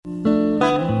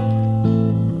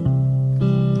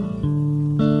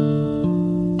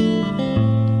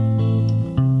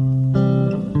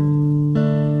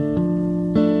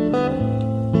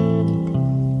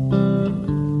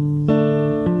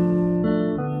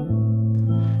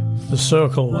The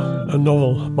Circle, a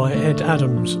novel by Ed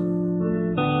Adams.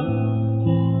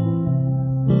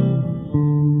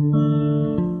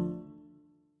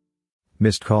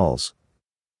 Missed calls.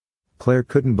 Claire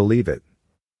couldn't believe it.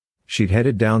 She'd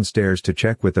headed downstairs to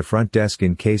check with the front desk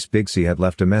in case Bigsy had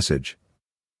left a message.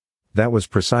 That was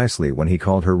precisely when he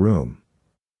called her room.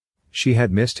 She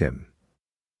had missed him.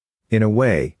 In a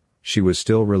way, she was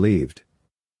still relieved.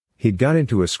 He'd got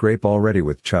into a scrape already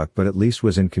with Chuck, but at least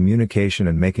was in communication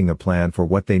and making a plan for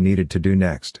what they needed to do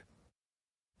next.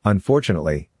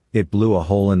 Unfortunately, it blew a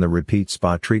hole in the repeat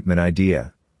spot treatment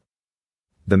idea.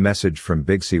 The message from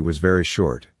Bigsy was very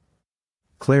short.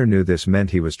 Claire knew this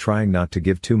meant he was trying not to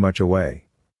give too much away.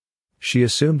 She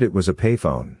assumed it was a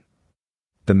payphone.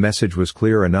 The message was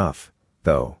clear enough,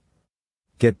 though.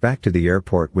 Get back to the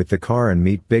airport with the car and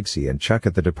meet Bigsy and Chuck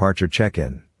at the departure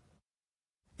check-in.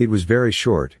 It was very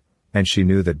short, and she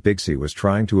knew that Bigsy was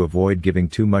trying to avoid giving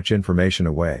too much information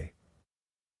away.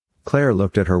 Claire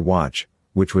looked at her watch,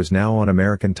 which was now on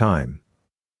American time.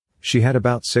 She had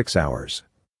about 6 hours.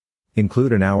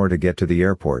 Include an hour to get to the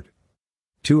airport.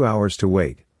 2 hours to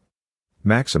wait.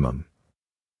 Maximum.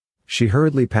 She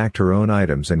hurriedly packed her own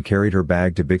items and carried her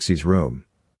bag to Bigsy's room.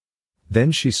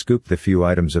 Then she scooped the few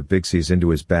items of Bigsy's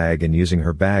into his bag and using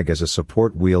her bag as a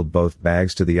support wheeled both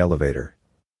bags to the elevator.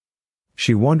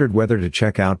 She wondered whether to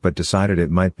check out but decided it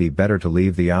might be better to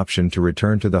leave the option to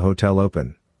return to the hotel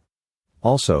open.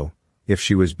 Also, if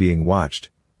she was being watched,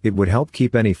 it would help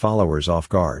keep any followers off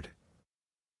guard.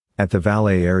 At the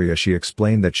valet area she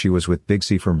explained that she was with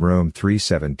Bigsy from room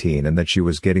 317 and that she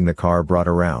was getting the car brought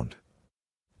around.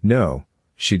 No,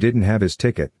 she didn't have his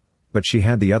ticket, but she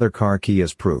had the other car key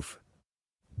as proof.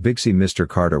 Bigsy Mr.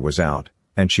 Carter was out,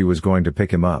 and she was going to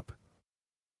pick him up.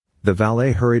 The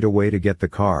valet hurried away to get the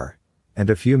car, and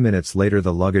a few minutes later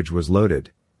the luggage was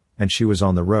loaded, and she was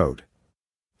on the road.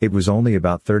 It was only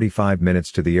about 35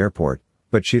 minutes to the airport,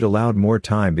 but she'd allowed more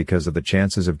time because of the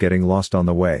chances of getting lost on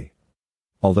the way.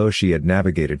 Although she had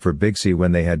navigated for Bigsy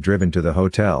when they had driven to the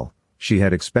hotel, she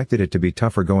had expected it to be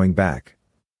tougher going back.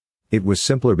 It was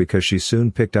simpler because she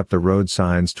soon picked up the road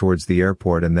signs towards the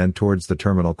airport and then towards the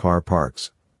terminal car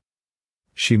parks.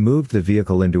 She moved the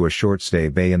vehicle into a short stay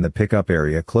bay in the pickup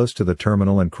area close to the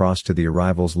terminal and crossed to the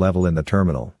arrivals level in the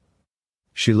terminal.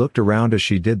 She looked around as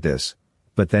she did this,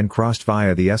 but then crossed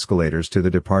via the escalators to the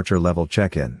departure level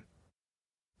check-in.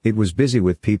 It was busy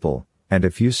with people, and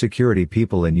a few security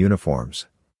people in uniforms.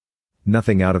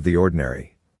 Nothing out of the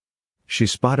ordinary. She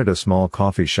spotted a small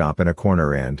coffee shop in a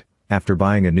corner and, after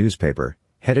buying a newspaper,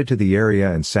 headed to the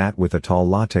area and sat with a tall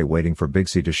latte waiting for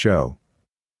Bigsy to show.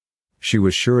 She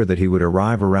was sure that he would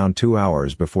arrive around 2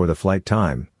 hours before the flight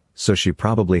time, so she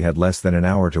probably had less than an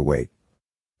hour to wait.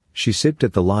 She sipped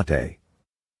at the latte.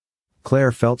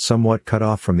 Claire felt somewhat cut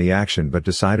off from the action but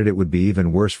decided it would be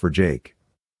even worse for Jake.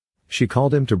 She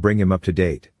called him to bring him up to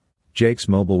date. Jake's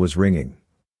mobile was ringing.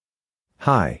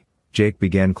 "Hi, Jake,"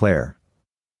 began Claire.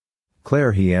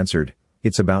 "Claire," he answered,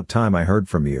 "it's about time I heard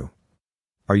from you.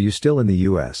 Are you still in the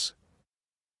U.S.?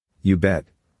 "You bet.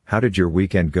 How did your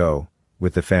weekend go,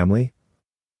 with the family?"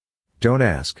 "Don't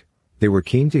ask. They were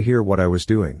keen to hear what I was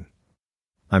doing.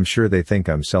 I'm sure they think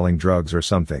I'm selling drugs or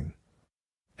something."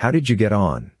 "How did you get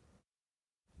on?"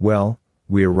 "Well,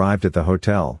 we arrived at the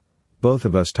hotel, both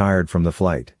of us tired from the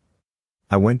flight.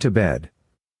 I went to bed.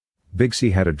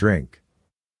 Bigsy had a drink.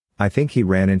 I think he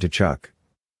ran into Chuck.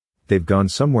 They've gone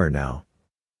somewhere now.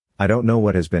 I don't know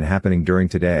what has been happening during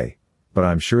today, but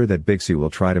I'm sure that Bigsy will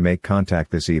try to make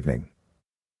contact this evening.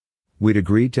 We'd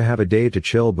agreed to have a day to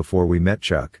chill before we met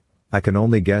Chuck. I can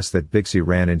only guess that Bigsy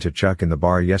ran into Chuck in the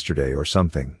bar yesterday or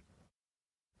something."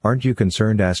 "Aren't you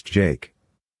concerned?" asked Jake.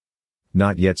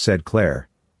 "Not yet," said Claire,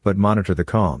 "but monitor the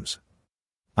comms.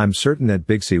 I'm certain that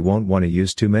Bigsy won't want to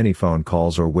use too many phone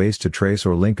calls or ways to trace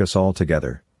or link us all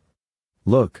together.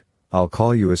 Look, I'll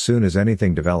call you as soon as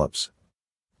anything develops.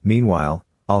 Meanwhile,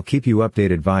 I'll keep you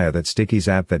updated via that Stickies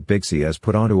app that Bigsy has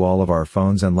put onto all of our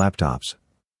phones and laptops."